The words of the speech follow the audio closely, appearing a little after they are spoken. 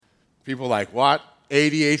People are like, what?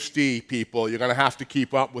 ADHD people, you're going to have to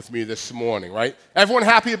keep up with me this morning, right? Everyone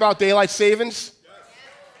happy about daylight savings?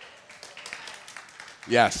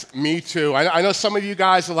 Yes, me too. I know some of you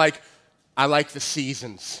guys are like, I like the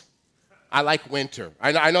seasons. I like winter.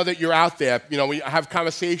 I know that you're out there. You know, we have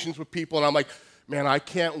conversations with people, and I'm like, man, I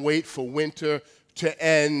can't wait for winter to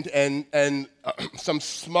end. And some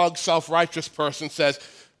smug, self-righteous person says,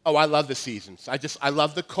 oh, I love the seasons. I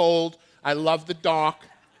love the cold. I love the dark.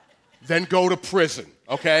 Then go to prison,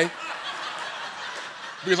 okay?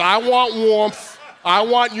 Because I want warmth, I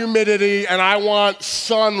want humidity, and I want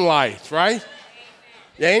sunlight, right?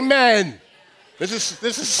 Amen. This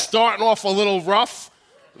is starting off a little rough,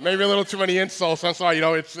 maybe a little too many insults. I'm sorry. You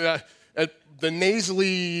know, it's the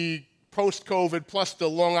nasally post-COVID plus the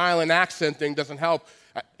Long Island accent thing doesn't help.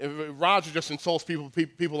 Roger just insults people.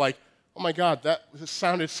 People like, oh my God, that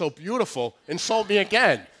sounded so beautiful. Insult me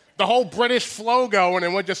again. The whole British flow going,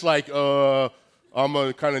 and we're just like, I'm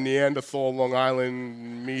a kind of Neanderthal Long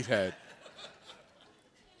Island meathead.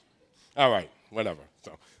 All right, whatever.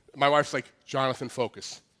 So my wife's like, Jonathan,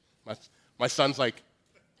 focus. My son's like,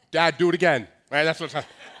 Dad, do it again. Right? That's what's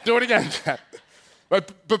happening. Do it again, Dad.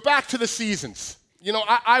 But back to the seasons. You know,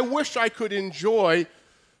 I wish I could enjoy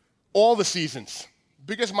all the seasons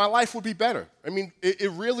because my life would be better. I mean,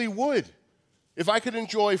 it really would. If I could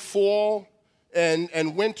enjoy fall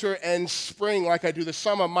and winter and spring like I do the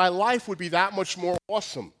summer, my life would be that much more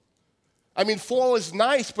awesome. I mean, fall is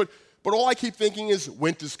nice, but all I keep thinking is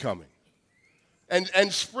winter's coming.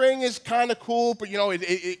 And spring is kind of cool, but you know,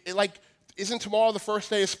 it like, isn't tomorrow the first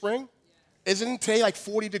day of spring? Isn't today like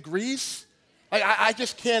 40 degrees? I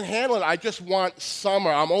just can't handle it. I just want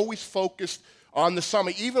summer. I'm always focused on the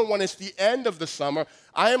summer. Even when it's the end of the summer,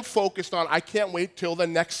 I am focused on, I can't wait till the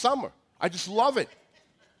next summer. I just love it.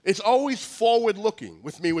 It's always forward-looking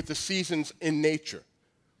with me with the seasons in nature.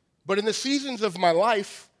 But in the seasons of my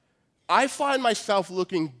life, I find myself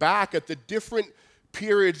looking back at the different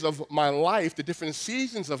periods of my life, the different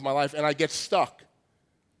seasons of my life, and I get stuck.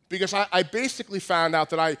 Because I basically found out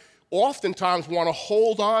that I oftentimes want to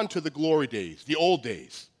hold on to the glory days, the old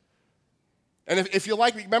days. And if you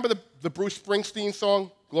like, remember the Bruce Springsteen song,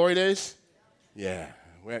 Glory Days? Yeah.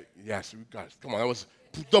 Yes, guys, come on, that was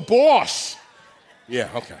The Boss. Yeah,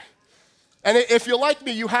 okay. And if you're like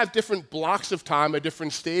me, you have different blocks of time or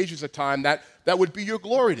different stages of time that would be your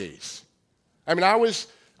glory days. I mean, I was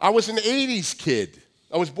an 80s kid.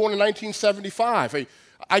 I was born in 1975.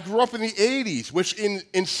 I grew up in the 80s, which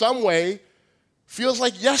in some way feels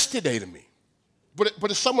like yesterday to me.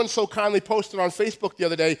 But as someone so kindly posted on Facebook the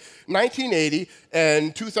other day, 1980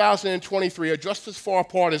 and 2023 are just as far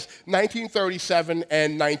apart as 1937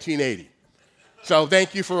 and 1980. So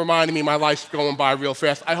thank you for reminding me my life's going by real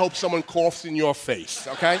fast. I hope someone coughs in your face,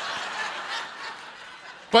 okay?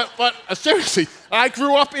 But seriously, I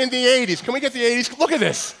grew up in the 80s. Can we get the 80s? Look at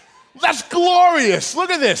this. That's glorious. Look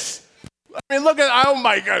at this. I mean, look at, oh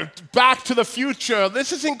my God, Back to the Future.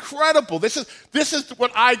 This is incredible. This is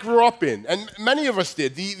what I grew up in, and many of us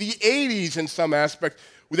did. The 80s, in some aspect,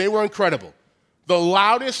 they were incredible. The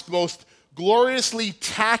loudest, most gloriously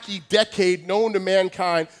tacky decade known to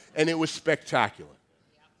mankind, and it was spectacular.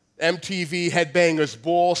 MTV, Headbangers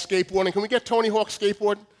Ball, skateboarding. Can we get Tony Hawk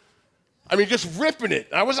skateboarding? I mean, just ripping it.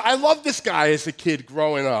 I loved this guy as a kid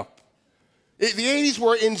growing up. The 80s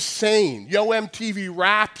were insane. Yo MTV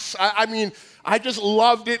Raps. I mean, I just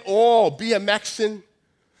loved it all. BMXing.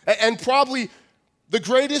 And probably the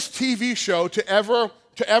greatest TV show to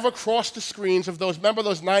ever cross the screens of those, remember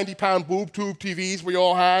those 90-pound boob tube TVs we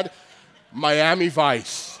all had? Miami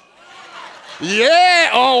Vice.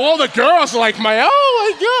 Yeah, oh, all the girls are like, oh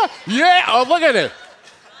my God. Yeah, oh, look at it.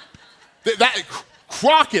 That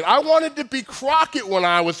Crockett. I wanted to be Crockett when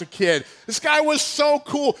I was a kid. This guy was so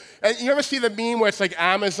cool. And you ever see the meme where it's like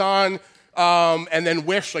Amazon and then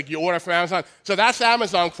Wish, like you order from Amazon? So that's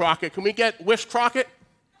Amazon Crockett. Can we get Wish Crockett?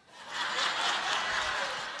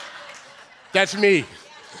 That's me.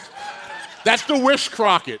 That's the Wish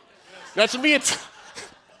Crockett. That's me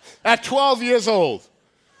at 12 years old.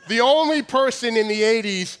 The only person in the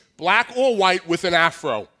 80s, black or white, with an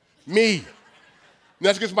afro. Me. And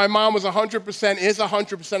that's because my mom is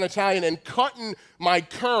 100% Italian, and cutting my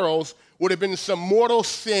curls would have been some mortal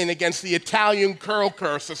sin against the Italian curl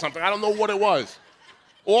curse or something. I don't know what it was.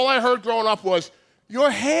 All I heard growing up was, your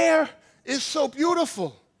hair is so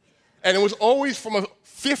beautiful. And it was always from a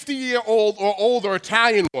 50-year-old or older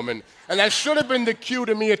Italian woman, and that should have been the cue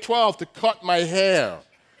to me at 12 to cut my hair.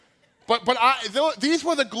 But these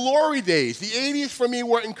were the glory days. The 80s for me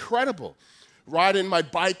were incredible. Riding my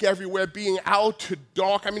bike everywhere, being out to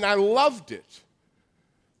dark. I mean, I loved it.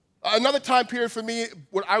 Another time period for me,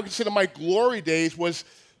 what I would consider my glory days, was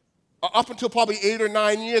up until probably 8 or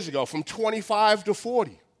 9 years ago, from 25 to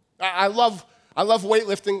 40. I love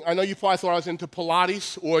weightlifting. I know you probably thought I was into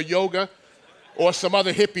Pilates or yoga or some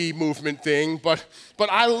other hippie movement thing, but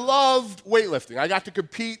I loved weightlifting. I got to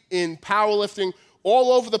compete in powerlifting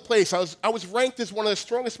all over the place. I was ranked as one of the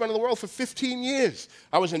strongest men in the world for 15 years.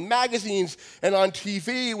 I was in magazines and on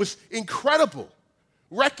TV. It was incredible.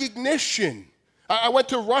 Recognition. I went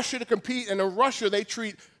to Russia to compete, and in Russia they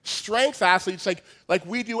treat strength athletes like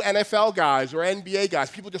we do NFL guys or NBA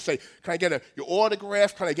guys. People just say, can I get your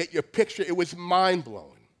autograph? Can I get your picture? It was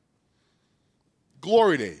mind-blowing.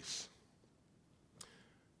 Glory days.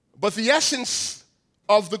 But the essence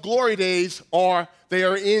of the glory days they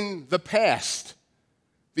are in the past.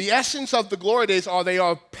 The essence of the glory days they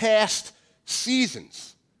are past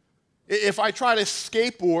seasons. If I try to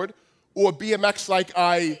skateboard or BMX like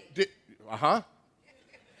I did,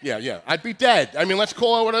 Yeah, I'd be dead. I mean, let's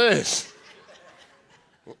call it what it is.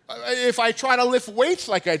 If I try to lift weights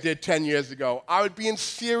like I did 10 years ago, I would be in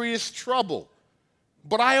serious trouble.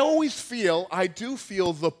 But I do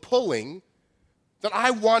feel the pulling that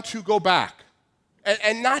I want to go back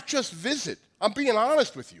and not just visit. I'm being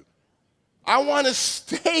honest with you. I want to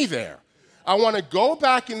stay there. I want to go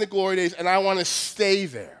back in the glory days, and I want to stay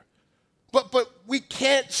there. But we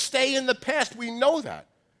can't stay in the past. We know that.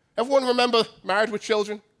 Everyone remember Married with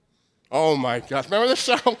Children? Oh, my gosh. Remember this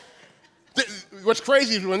show? What's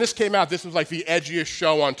crazy is when this came out, this was like the edgiest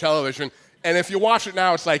show on television. And if you watch it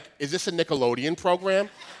now, it's like, is this a Nickelodeon program?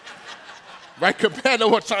 Right? Compared to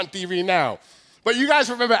what's on TV now. But you guys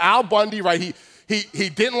remember Al Bundy, right? He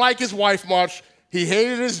didn't like his wife much. He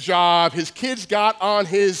hated his job. His kids got on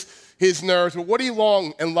his nerves. But what he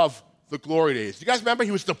longed and loved? The glory days. You guys remember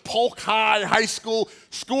he was the Polk High School,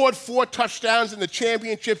 scored 4 touchdowns in the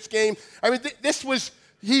championships game. I mean,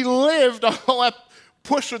 he lived all that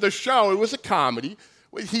push of the show. It was a comedy.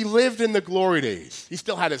 He lived in the glory days. He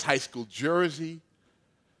still had his high school jersey.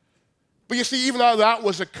 But you see, even though that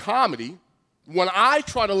was a comedy, when I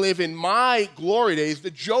try to live in my glory days,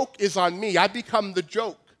 the joke is on me. I become the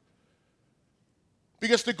joke.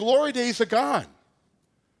 Because the glory days are gone.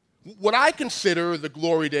 What I consider the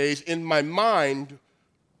glory days in my mind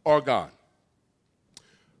are gone.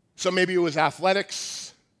 So maybe it was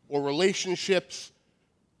athletics or relationships,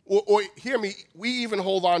 or hear me, we even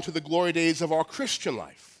hold on to the glory days of our Christian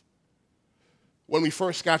life. When we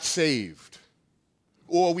first got saved,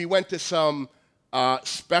 or we went to some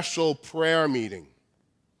special prayer meeting,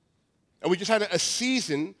 and we just had a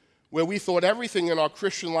season where we thought everything in our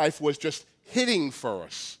Christian life was just hitting for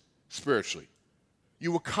us spiritually.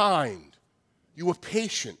 You were kind. You were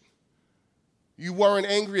patient. You weren't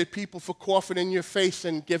angry at people for coughing in your face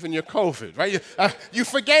and giving you COVID, right? You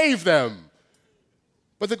forgave them.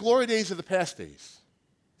 But the glory days are the past days.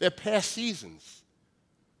 They're past seasons.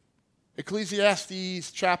 Ecclesiastes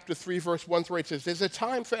chapter 3, verse 1 through 8 says, there's a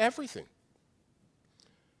time for everything.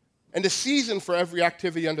 And a season for every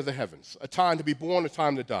activity under the heavens. A time to be born, a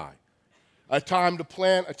time to die. A time to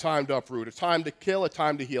plant, a time to uproot. A time to kill, a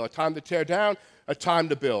time to heal. A time to tear down, a time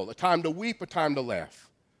to build, a time to weep, a time to laugh,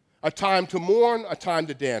 a time to mourn, a time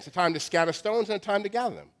to dance, a time to scatter stones, and a time to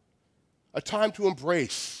gather them, a time to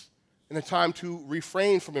embrace, and a time to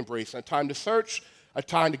refrain from embracing, a time to search, a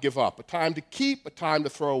time to give up, a time to keep, a time to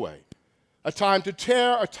throw away, a time to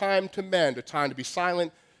tear, a time to mend, a time to be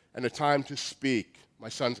silent, and a time to speak. My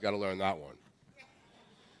son's got to learn that one.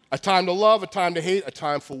 A time to love, a time to hate, a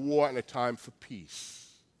time for war, and a time for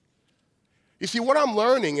peace. You see, what I'm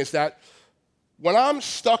learning is that when I'm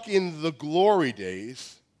stuck in the glory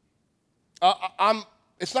days,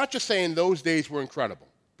 it's not just saying those days were incredible,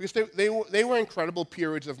 because they were incredible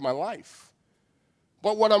periods of my life.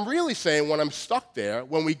 But what I'm really saying when I'm stuck there,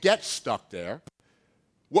 when we get stuck there,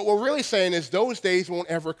 what we're really saying is those days won't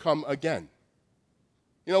ever come again.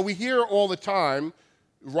 You know, we hear all the time,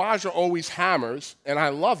 Roger always hammers, and I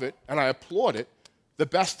love it, and I applaud it, the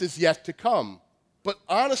best is yet to come. But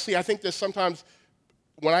honestly, I think there's sometimes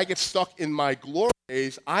when I get stuck in my glory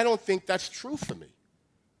days, I don't think that's true for me.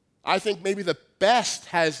 I think maybe the best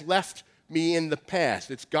has left me in the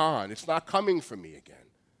past. It's gone. It's not coming for me again.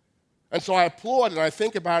 And so I applaud and I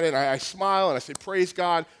think about it and I smile and I say, praise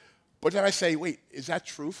God. But then I say, wait, is that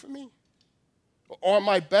true for me? Or are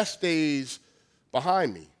my best days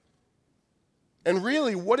behind me? And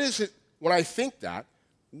really, what is it when I think that?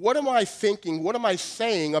 What am I thinking? What am I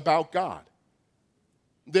saying about God?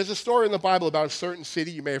 There's a story in the Bible about a certain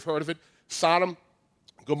city, you may have heard of it, Sodom,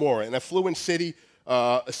 Gomorrah, an affluent city,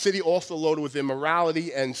 a city also loaded with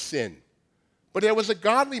immorality and sin. But there was a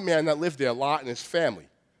godly man that lived there, Lot, and his family.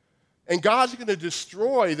 And God's going to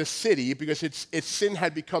destroy the city because its sin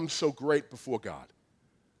had become so great before God.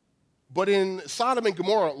 But in Sodom and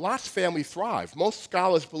Gomorrah, Lot's family thrived. Most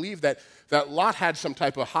scholars believe that Lot had some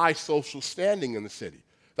type of high social standing in the city,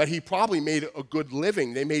 that he probably made a good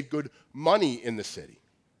living. They made good money in the city.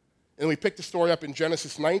 And we pick the story up in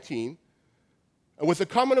Genesis 19. And with the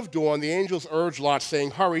coming of dawn, the angels urged Lot,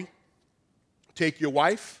 saying, "Hurry, take your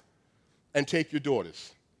wife and take your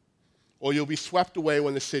daughters, or you'll be swept away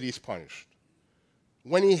when the city is punished."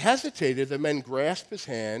 When he hesitated, the men grasped his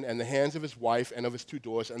hand and the hands of his wife and of his two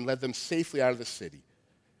daughters and led them safely out of the city,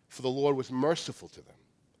 for the Lord was merciful to them.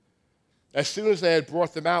 As soon as they had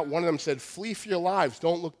brought them out, one of them said, "Flee for your lives.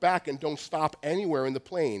 Don't look back and don't stop anywhere in the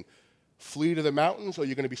plain. Flee to the mountains or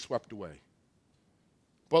you're going to be swept away."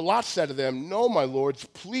 But Lot said to them, "No, my lords,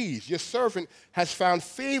 please. Your servant has found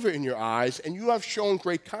favor in your eyes, and you have shown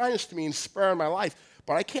great kindness to me in sparing my life,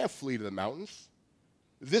 but I can't flee to the mountains.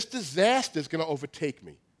 This disaster is going to overtake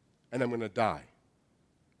me, and I'm going to die.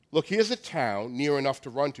 Look, here's a town near enough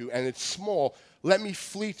to run to, and it's small. Let me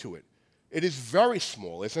flee to it. It is very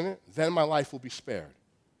small, isn't it? Then my life will be spared."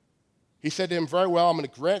 He said to him, "Very well, I'm going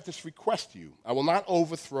to grant this request to you. I will not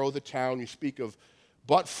overthrow the town you speak of,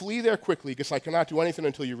 but flee there quickly, because I cannot do anything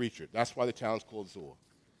until you reach it." That's why the town's called Zoar.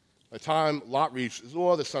 By the time Lot reached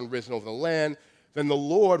Zoar, the sun risen over the land. Then the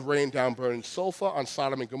Lord rained down burning sulfur on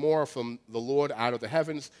Sodom and Gomorrah from the Lord out of the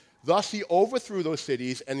heavens. Thus he overthrew those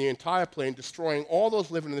cities and the entire plain, destroying all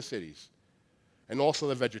those living in the cities, and also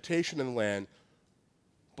the vegetation in the land.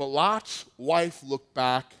 But Lot's wife looked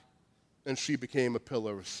back, and she became a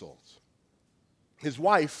pillar of salt. His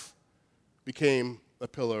wife became a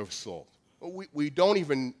pillar of salt. We don't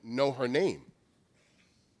even know her name.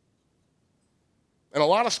 And a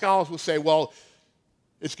lot of scholars will say, well,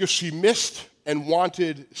 it's because she missed and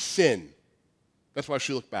wanted sin. That's why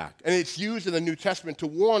she looked back. And it's used in the New Testament to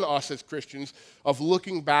warn us as Christians of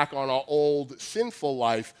looking back on our old sinful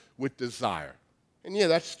life with desire. And yeah,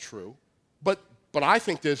 that's true. But I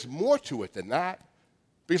think there's more to it than that.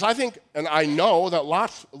 Because I think, and I know that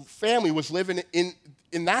Lot's family was living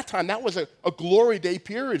in that time. That was a glory day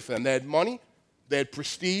period for them. They had money, they had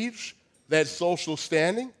prestige, they had social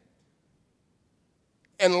standing.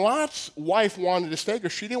 And Lot's wife wanted to stay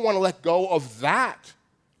because she didn't want to let go of that.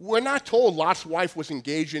 We're not told Lot's wife was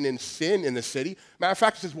engaging in sin in the city. Matter of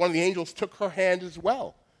fact, it says one of the angels took her hand as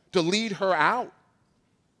well to lead her out.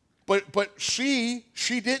 But she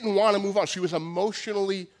didn't want to move on. She was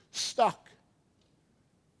emotionally stuck.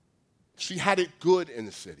 She had it good in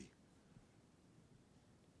the city.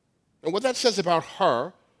 And what that says about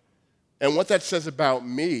her and what that says about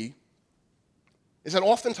me is that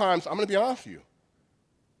oftentimes, I'm going to be honest with you,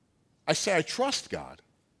 I say I trust God,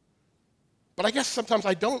 but I guess sometimes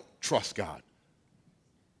I don't trust God.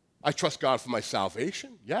 I trust God for my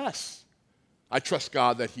salvation, yes. I trust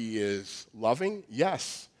God that he is loving,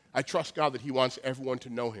 yes. I trust God that he wants everyone to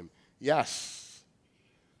know him, yes.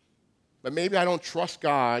 But maybe I don't trust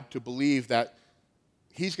God to believe that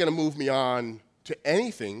he's going to move me on to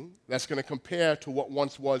anything that's going to compare to what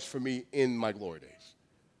once was for me in my glory days.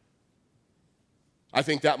 I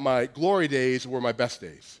think that my glory days were my best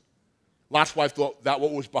days. Lot's wife thought that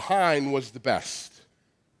what was behind was the best.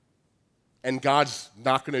 And God's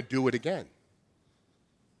not going to do it again.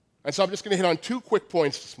 And so I'm just going to hit on 2 quick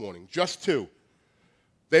points this morning, just 2.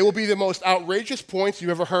 They will be the most outrageous points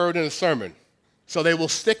you've ever heard in a sermon, so they will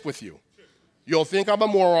stick with you. You'll think I'm a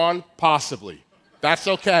moron, possibly. That's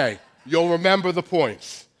okay. You'll remember the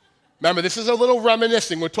points. Remember, this is a little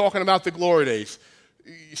reminiscing. We're talking about the glory days.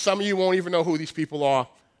 Some of you won't even know who these people are,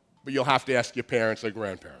 but you'll have to ask your parents or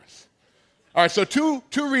grandparents. All right, so two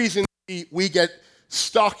reasons we get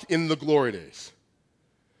stuck in the glory days.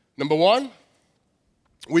 Number 1,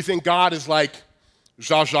 we think God is like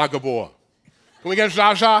Zsa Zsa Gabor. Can we get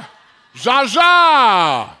Zsa Zsa? Zsa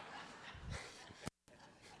Zsa!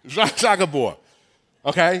 Zsa Zsa Gabor.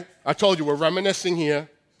 Okay? I told you, we're reminiscing here.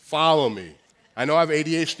 Follow me. I know I have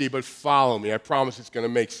ADHD, but follow me. I promise it's going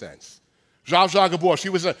to make sense. Zsa Zsa Gabor, she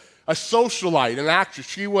was a socialite, an actress.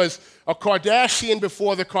 She was a Kardashian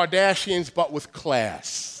before the Kardashians, but with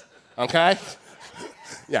class. Okay?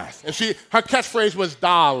 Yes. And her catchphrase was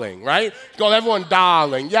darling, right? She called everyone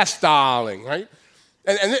darling. Yes, darling, right?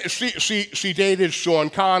 And she dated Sean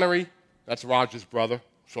Connery. That's Roger's brother,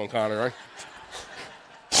 Sean Connery, right?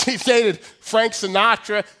 She dated Frank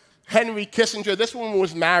Sinatra, Henry Kissinger. This woman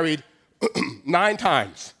was married 9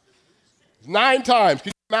 times. 9 times.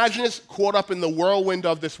 Can you imagine this? Caught up in the whirlwind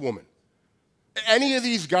of this woman. Any of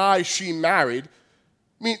these guys she married,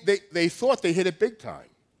 I mean, they thought they hit it big time.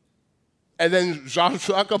 And then Zsa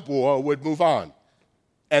Zsa Gabor would move on,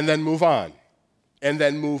 and then move on, and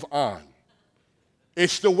then move on.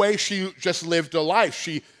 It's the way she just lived her life.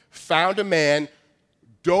 She found a man,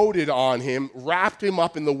 doted on him, wrapped him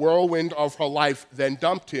up in the whirlwind of her life, then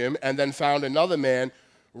dumped him, and then found another man,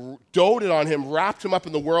 doted on him, wrapped him up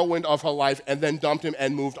in the whirlwind of her life, and then dumped him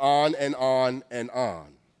and moved on and on and on.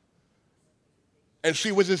 And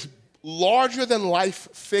she was this larger-than-life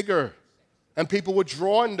figure, and people were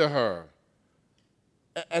drawn to her.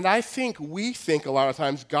 And we think a lot of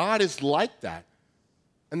times God is like that.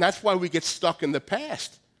 And that's why we get stuck in the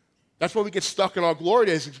past. That's why we get stuck in our glory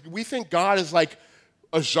days. We think God is like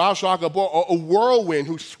a Zsa Zsa Gabor, a whirlwind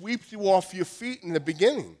who sweeps you off your feet in the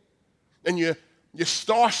beginning. And you're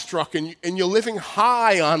starstruck and you're living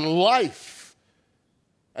high on life.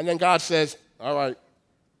 And then God says, all right,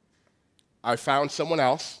 I found someone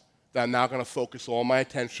else that I'm now going to focus all my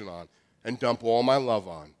attention on and dump all my love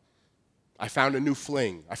on. I found a new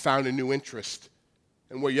fling. I found a new interest.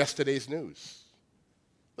 And we're yesterday's news.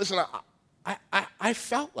 Listen, I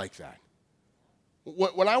felt like that.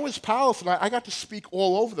 When I was powerful, I got to speak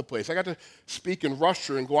all over the place. I got to speak in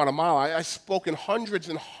Russia and Guatemala. I spoke in hundreds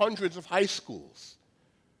and hundreds of high schools.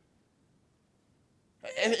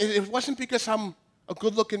 And it wasn't because I'm a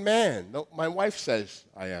good-looking man. No, my wife says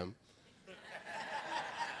I am.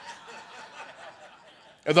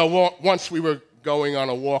 Although once we were going on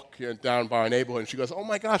a walk down by our neighborhood, and she goes, oh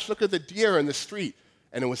my gosh, look at the deer in the street.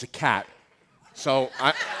 And it was a cat. So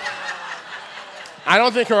I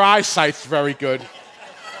don't think her eyesight's very good.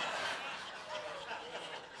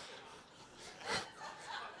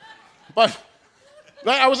 But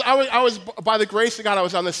I was, by the grace of God, I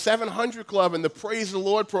was on the 700 Club and the Praise the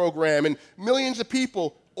Lord program, and millions of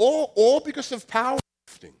people, all because of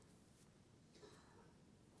powerlifting.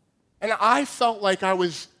 And I felt like I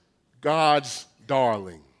was God's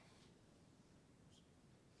darling.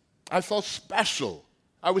 I felt special.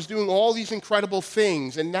 I was doing all these incredible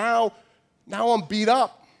things, and now I'm beat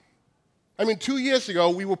up. I mean, 2 years ago,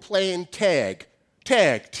 we were playing tag,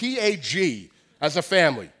 T-A-G, as a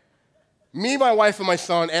family. Me, my wife, and my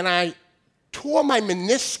son, and I tore my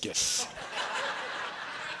meniscus.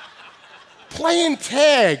 Playing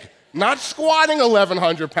tag, not squatting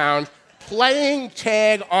 1,100 pounds, playing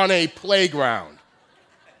tag on a playground.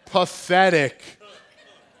 Pathetic.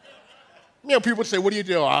 You know, people would say, what do you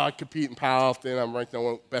do? Oh, I compete in powerlifting. I'm ranked one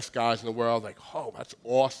of the best guys in the world. Like, oh, that's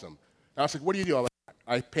awesome. And I was like, what do you do? I'm like,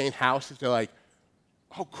 I paint houses. They're like,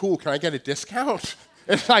 oh, cool. Can I get a discount?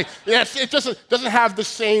 It's like, yes, it doesn't have the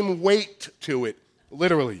same weight to it,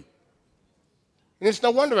 literally. And it's no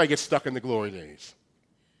wonder I get stuck in the glory days.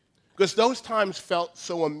 Because those times felt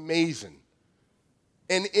so amazing.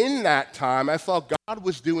 And in that time, I felt God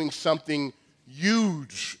was doing something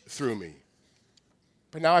huge through me.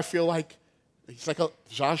 But now I feel like he's like a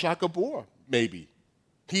Zsa Zsa Gabor, maybe.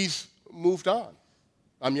 He's moved on.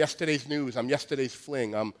 I'm yesterday's news. I'm yesterday's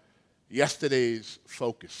fling. I'm yesterday's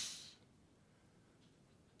focus.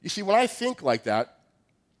 You see, when I think like that,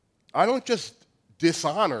 I don't just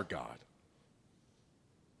dishonor God.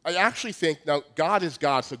 I actually think, now, God is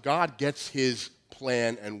God, so God gets his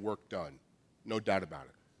plan and work done. No doubt about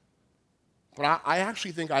it. But I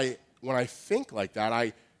actually think when I think like that,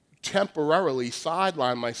 I temporarily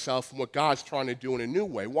sideline myself from what God's trying to do in a new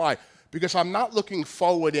way. Why? Because I'm not looking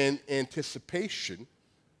forward in anticipation.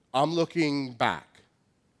 I'm looking back.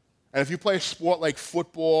 And if you play a sport like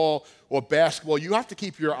football or basketball, you have to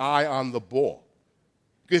keep your eye on the ball.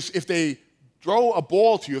 Because if they throw a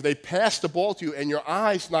ball to you, if they pass the ball to you and your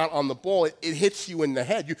eye's not on the ball, it hits you in the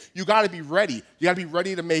head. You got to be ready. You got to be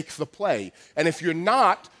ready to make the play. And if you're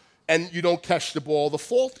not and you don't catch the ball, the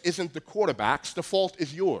fault isn't the quarterback's, the fault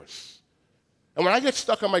is yours. And when I get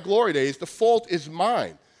stuck on my glory days, the fault is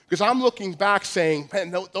mine. Because I'm looking back saying,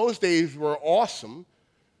 man, those days were awesome.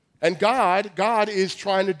 And God is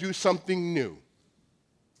trying to do something new.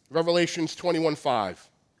 Revelations 21:5.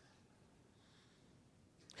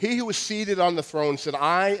 He who was seated on the throne said,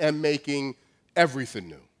 I am making everything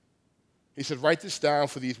new. He said, write this down,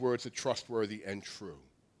 for these words are trustworthy and true.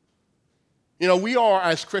 You know, we are,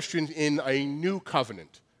 as Christians, in a new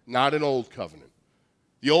covenant, not an old covenant.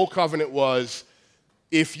 The old covenant was,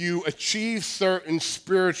 if you achieve certain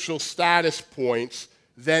spiritual status points,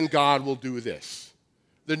 then God will do this.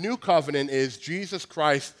 The new covenant is Jesus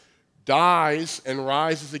Christ dies and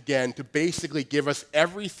rises again to basically give us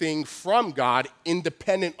everything from God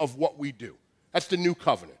independent of what we do. That's the new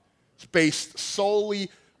covenant. It's based solely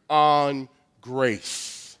on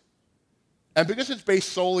grace. And because it's based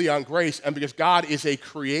solely on grace, and because God is a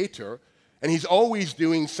creator, and he's always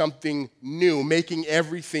doing something new, making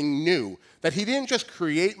everything new, that he didn't just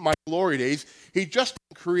create my glory days, he just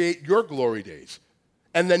didn't create your glory days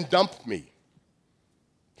and then dump me.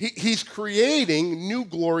 He's creating new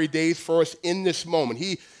glory days for us in this moment.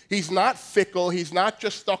 He's not fickle. He's not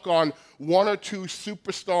just stuck on one or two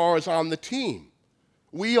superstars on the team.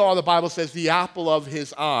 We are, the Bible says, the apple of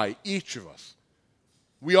his eye, each of us.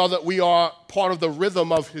 We are part of the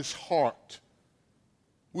rhythm of his heart.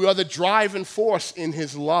 We are the driving force in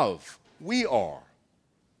his love. We are.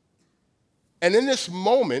 And in this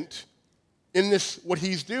moment, what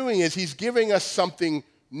he's doing is he's giving us something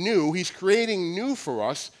new. He's creating new for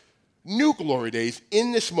us, new glory days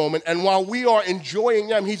in this moment. And while we are enjoying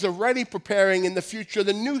them, he's already preparing in the future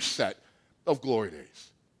the new set of glory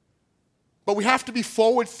days. But we have to be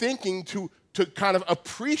forward thinking to kind of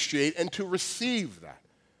appreciate and to receive that.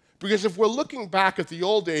 Because if we're looking back at the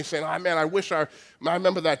old days saying, oh man, I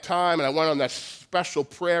remember that time and I went on that special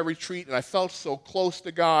prayer retreat and I felt so close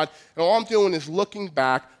to God. And all I'm doing is looking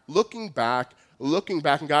back, and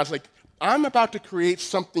God's like, I'm about to create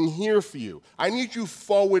something here for you. I need you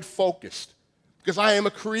forward focused. Because I am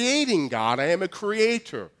a creating God. I am a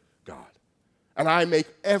creator God. And I make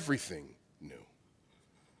everything new.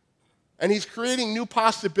 And he's creating new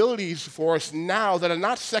possibilities for us now that are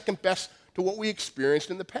not second best to what we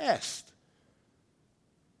experienced in the past.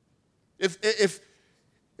 If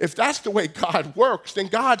that's the way God works, then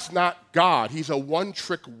God's not God. He's a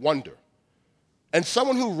one-trick wonder. And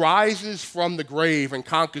someone who rises from the grave and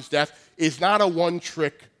conquers death is not a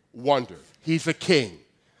one-trick wonder. He's a king.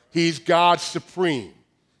 He's God supreme.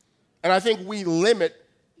 And I think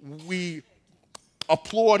we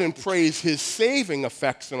applaud and praise his saving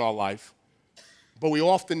effects in our life, but we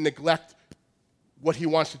often neglect what he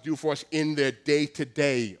wants to do for us in the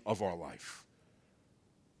day-to-day of our life.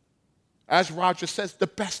 As Roger says, the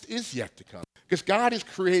best is yet to come. Because God is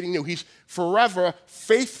creating new. He's forever,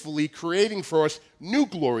 faithfully creating for us new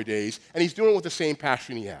glory days, and he's doing it with the same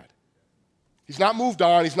passion he had. He's not moved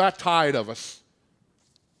on. He's not tired of us.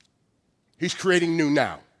 He's creating new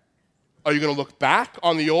now. Are you going to look back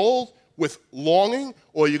on the old with longing,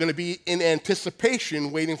 or are you going to be in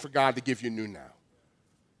anticipation waiting for God to give you new now?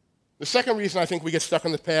 The second reason I think we get stuck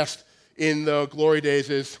in the past in the glory days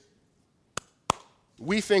is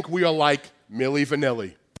we think we are like Milli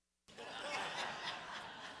Vanilli.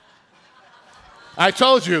 I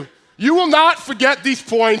told you, you will not forget these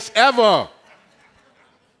points ever.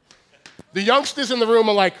 The youngsters in the room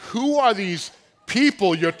are like, who are these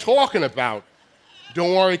people you're talking about?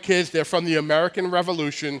 Don't worry, kids, they're from the American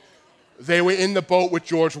Revolution. They were in the boat with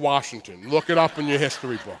George Washington. Look it up in your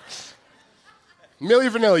history books. Milli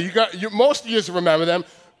Vanilli, most of you remember them.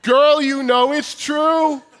 Girl, you know it's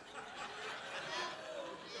true.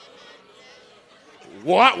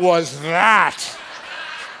 What was that?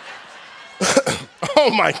 Oh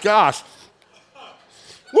my gosh.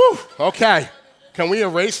 Woo, okay. Can we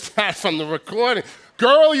erase that from the recording?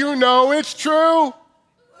 Girl, you know it's true.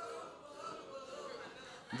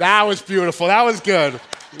 That was beautiful. That was good.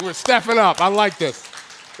 We're stepping up. I like this.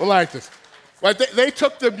 I like this. Right, they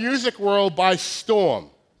took the music world by storm.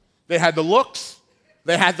 They had the looks,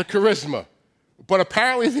 they had the charisma, but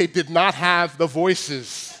apparently they did not have the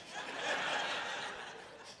voices.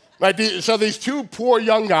 Right, so these two poor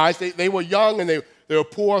young guys, they were young and they were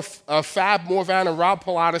poor, Fab Morvan and Rob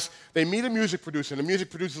Pilatus. They meet a music producer, and the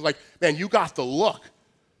music producer's like, man, you got the look.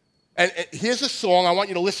 And here's a song. I want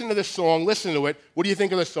you to listen to this song. Listen to it. What do you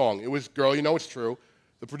think of the song? It was Girl, You Know It's True.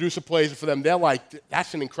 The producer plays it for them. They're like,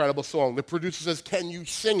 that's an incredible song. The producer says, can you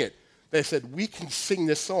sing it? They said, we can sing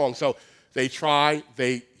this song. So they try.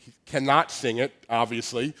 They cannot sing it,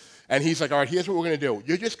 obviously. And he's like, all right, here's what we're going to do.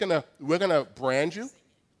 We're going to brand you,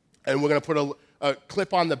 and we're going to put a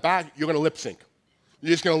clip on the back. You're going to lip sync.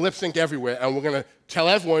 You're just going to lip sync everywhere, and we're going to tell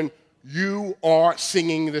everyone you are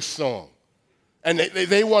singing this song. And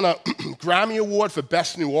they won a Grammy Award for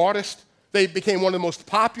Best New Artist. They became one of the most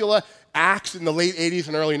popular acts in the late 80s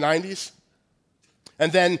and early 90s.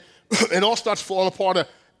 And then it all starts falling apart. A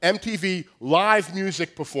MTV live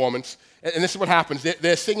music performance. And this is what happens.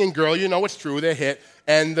 They're singing Girl, You Know It's True, their hit.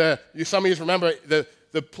 And some of you remember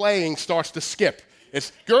the playing starts to skip.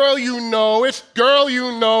 It's Girl, You Know It, Girl,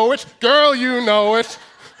 You Know It, Girl, You Know It.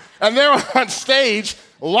 And they're on stage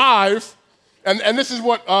live. And this is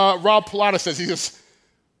what Rob Pilatus says. He says,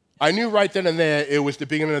 I knew right then and there it was the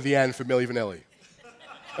beginning of the end for Milli Vanilli.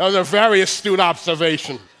 That was a very astute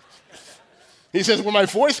observation. He says, when my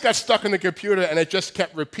voice got stuck in the computer and it just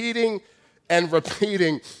kept repeating and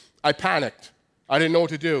repeating, I panicked. I didn't know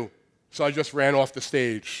what to do, so I just ran off the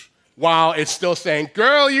stage while it's still saying,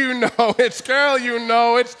 Girl, you know it's, Girl, you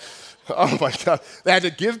know it's. Oh, my God. They had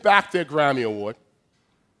to give back their Grammy Award.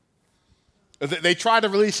 They tried to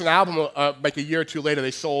release an album like a year or two later.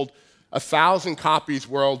 They sold 1,000 copies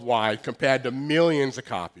worldwide compared to millions of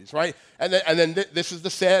copies, right? And then this is the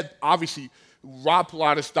sad, obviously, Rob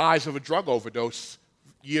Pilatus dies of a drug overdose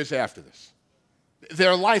years after this.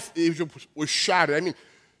 Their life was shattered. I mean,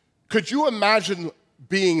 could you imagine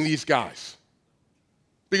being these guys?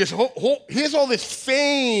 Because here's all this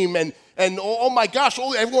fame and oh my gosh,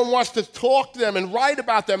 everyone wants to talk to them and write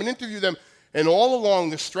about them and interview them. And all along,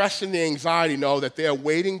 the stress and the anxiety know that they're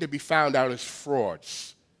waiting to be found out as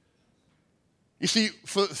frauds. You see,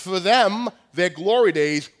 for them, their glory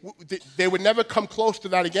days, they would never come close to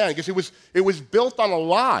that again because it was built on a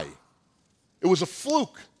lie. It was a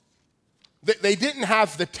fluke. They didn't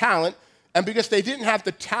have the talent, and because they didn't have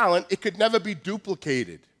the talent, it could never be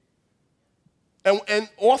duplicated. And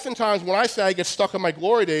oftentimes when I say I get stuck in my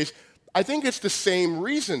glory days, I think it's the same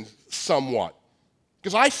reason somewhat.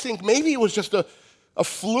 Because I think maybe it was just a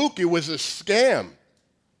fluke, it was a scam.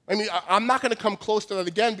 I mean, I'm not going to come close to that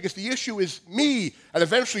again because the issue is me, and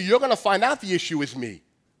eventually you're going to find out the issue is me.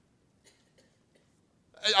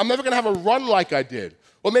 I'm never going to have a run like I did.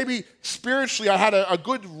 Or maybe spiritually I had a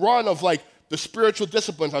good run of like the spiritual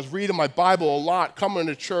disciplines. I was reading my Bible a lot, coming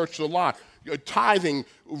to church a lot, tithing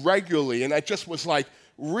regularly, and that just was like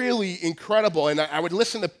really incredible. And I would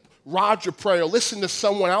listen to Roger pray or listen to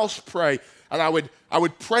someone else pray, and I would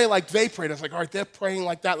pray like they prayed. I was like, all right, they're praying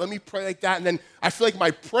like that. Let me pray like that. And then I feel like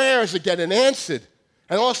my prayers are getting answered.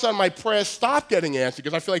 And all of a sudden my prayers stop getting answered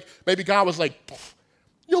because I feel like maybe God was like,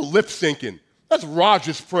 you're lip syncing. That's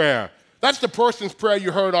Roger's prayer. That's the person's prayer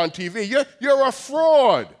you heard on TV. You're a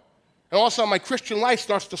fraud. And all of a sudden my Christian life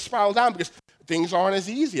starts to spiral down because things aren't as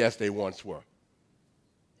easy as they once were.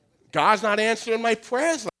 God's not answering my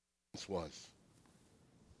prayers like it once was.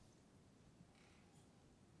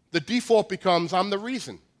 The default becomes, I'm the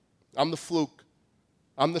reason. I'm the fluke.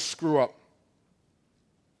 I'm the screw-up.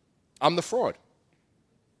 I'm the fraud.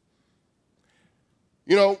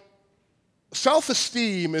 You know,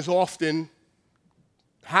 self-esteem has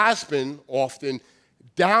been often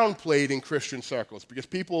downplayed in Christian circles because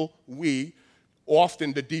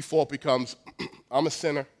often the default becomes, I'm a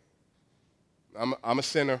sinner. I'm a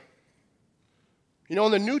sinner. You know,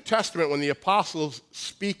 in the New Testament, when the apostles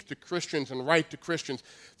speak to Christians and write to Christians,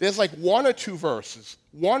 there's like one or two verses,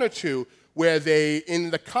 where they, in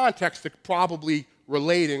the context, are probably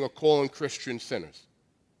relating or calling Christians sinners.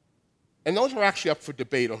 And those are actually up for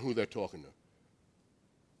debate on who they're talking to.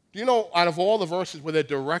 Do you know, out of all the verses where they're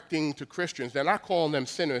directing to Christians, they're not calling them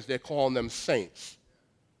sinners, they're calling them saints.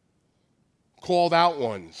 Called out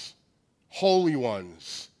ones, holy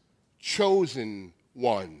ones, chosen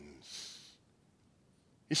ones.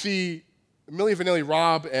 You see, Milli Vanilli,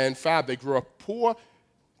 Rob, and Fab, they grew up poor.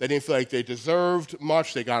 They didn't feel like they deserved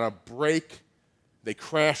much. They got a break. They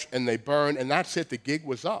crashed and they burned, and that's it. The gig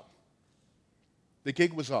was up. The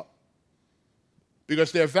gig was up.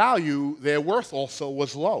 Because their value, their worth also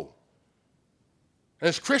was low. And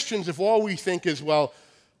as Christians, if all we think is, well,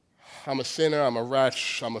 I'm a sinner, I'm a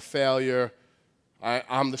wretch, I'm a failure,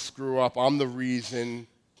 I'm the screw-up, I'm the reason,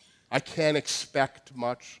 I can't expect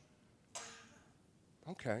much.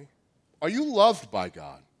 Okay. Are you loved by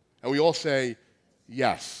God? And we all say,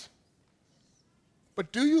 yes.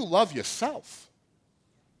 But do you love yourself?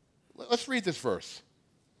 Let's read this verse.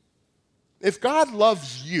 If God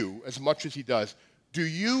loves you as much as he does, do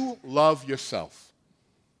you love yourself?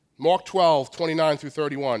 Mark 12, 29 through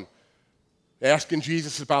 31, asking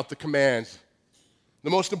Jesus about the commands. The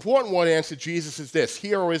most important one, answered Jesus, is this: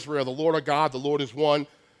 Hear, O Israel, the Lord our God, the Lord is one.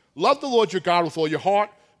 Love the Lord your God with all your heart,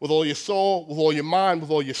 with all your soul, with all your mind, with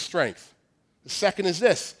all your strength. The second is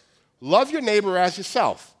this: love your neighbor as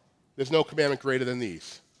yourself. There's no commandment greater than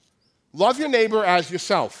these. Love your neighbor as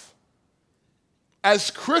yourself.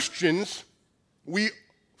 As Christians, we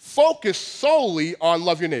focus solely on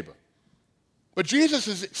love your neighbor. But Jesus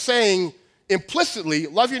is saying implicitly,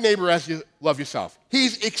 love your neighbor as you love yourself.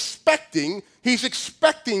 He's expecting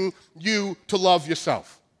you to love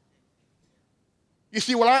yourself. You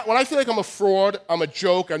see, when I feel like I'm a fraud, I'm a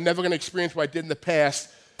joke, I'm never going to experience what I did in the past,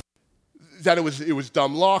 that it was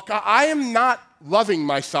dumb luck, I am not loving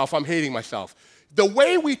myself, I'm hating myself. The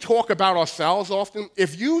way we talk about ourselves often,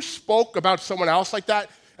 if you spoke about someone else like that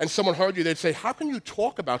and someone heard you, they'd say, how can you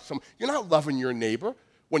talk about someone? You're not loving your neighbor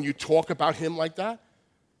when you talk about him like that.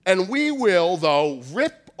 And we will, though,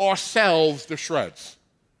 rip ourselves to shreds.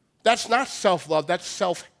 That's not self-love, that's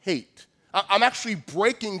self-hate. I'm actually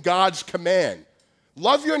breaking God's command.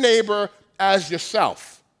 Love your neighbor as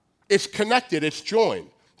yourself. It's connected, it's joined.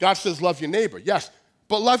 God says love your neighbor, yes,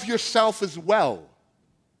 but love yourself as well.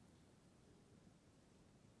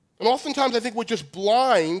 And oftentimes I think we're just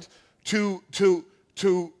blind to the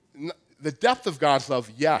depth of God's love,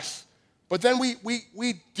 yes. but then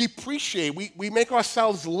we depreciate. We make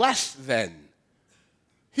ourselves less than.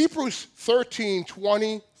 Hebrews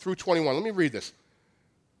 13:20 through 21. Let me read this.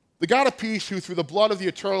 The God of peace, who through the blood of the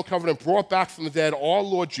eternal covenant brought back from the dead our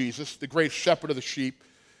Lord Jesus, the great shepherd of the sheep,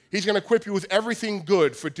 he's going to equip you with everything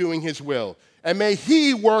good for doing his will. And may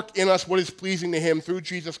he work in us what is pleasing to him through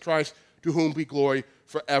Jesus Christ, to whom be glory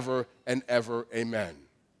forever and ever. Amen.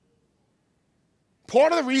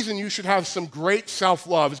 Part of the reason you should have some great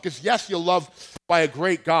self-love is because, yes, you're loved by a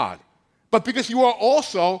great God, but because you are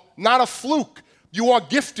also not a fluke. You are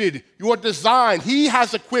gifted. You are designed. He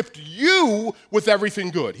has equipped you with everything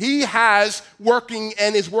good. He has working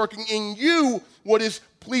and is working in you what is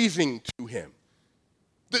pleasing to him.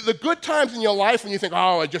 The good times in your life when you think,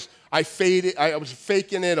 oh, I faded, I was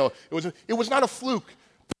faking it, or it was not a fluke.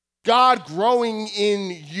 God growing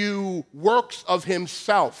in you works of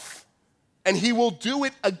himself, and he will do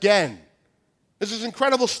it again. This is an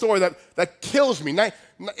incredible story that kills me.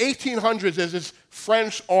 1800s, there's this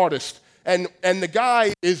French artist, and the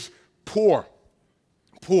guy is poor.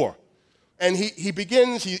 And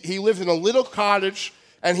he lives in a little cottage,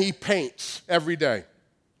 and he paints every day.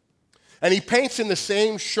 And he paints in the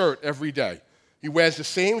same shirt every day. He wears the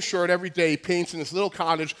same shirt every day. He paints in this little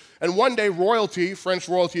cottage. And one day, French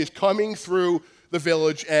royalty, is coming through the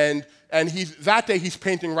village, and that day he's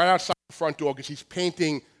painting right outside the front door because he's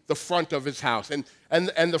painting the front of his house. And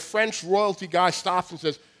the French royalty guy stops and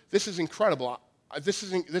says, "This is incredible. This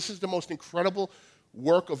is the most incredible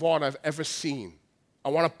work of art I've ever seen. I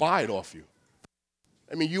want to buy it off you.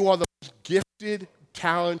 I mean, you are the most gifted,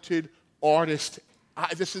 talented artist.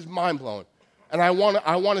 This is mind-blowing. And I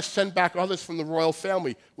want to send back others from the royal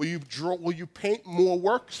family. Will you paint more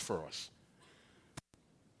works for us?"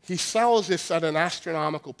 He sells this at an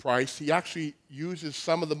astronomical price. He actually uses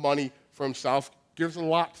some of the money for himself, gives a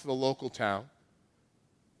lot to the local town.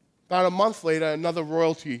 About a month later, another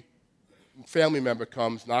royalty family member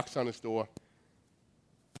comes, knocks on his door,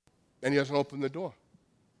 and he doesn't open the door.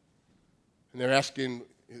 And they're asking,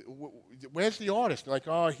 "Where's the artist?" They're like,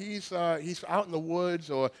 "Oh, he's out in the woods,"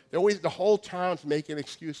 or the whole town's making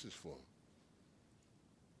excuses for him.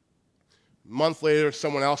 A month later,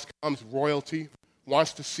 someone else comes, royalty,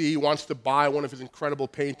 wants to buy one of his incredible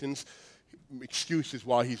paintings, excuses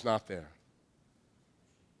while he's not there.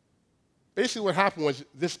 Basically what happened was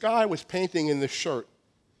this guy was painting in this shirt,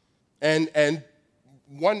 and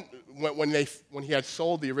when he had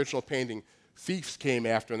sold the original painting, thieves came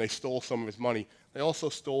after and they stole some of his money. They also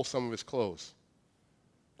stole some of his clothes.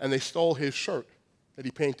 And they stole his shirt that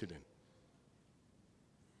he painted in.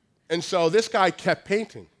 And so this guy kept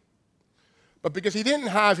painting. But because he didn't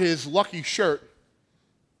have his lucky shirt,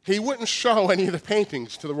 he wouldn't show any of the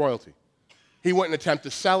paintings to the royalty. He wouldn't attempt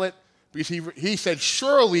to sell it because he said,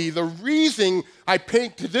 "Surely the reason I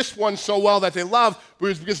painted this one so well that they love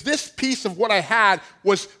was because this piece of what I had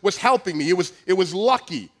was helping me. It was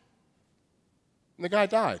lucky." And the guy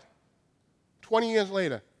died. 20 years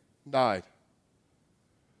later, died.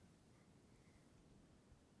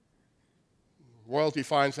 Royalty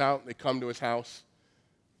finds out. They come to his house.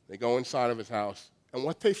 They go inside of his house. And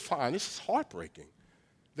what they find, this is heartbreaking.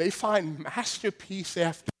 They find masterpiece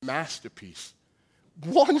after masterpiece.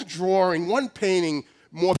 One drawing, one painting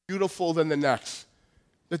more beautiful than the next.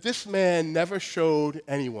 That this man never showed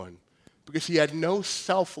anyone because he had no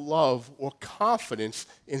self-love or confidence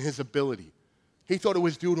in his ability. He thought it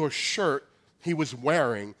was due to a shirt he was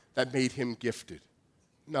wearing that made him gifted.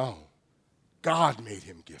 No, God made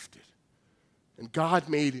him gifted. And God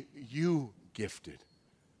made you gifted.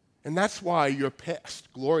 And that's why your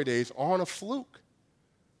past glory days aren't a fluke.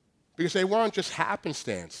 Because they weren't just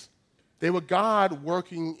happenstance. They were God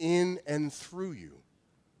working in and through you.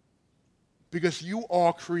 Because you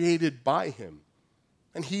are created by him.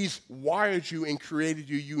 And he's wired you and created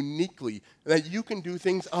you uniquely, that you can do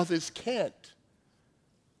things others can't.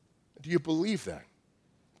 Do you believe that?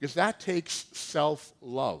 Because that takes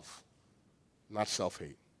self-love, not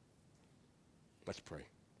self-hate. Let's pray.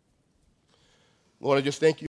 Lord, I just thank you.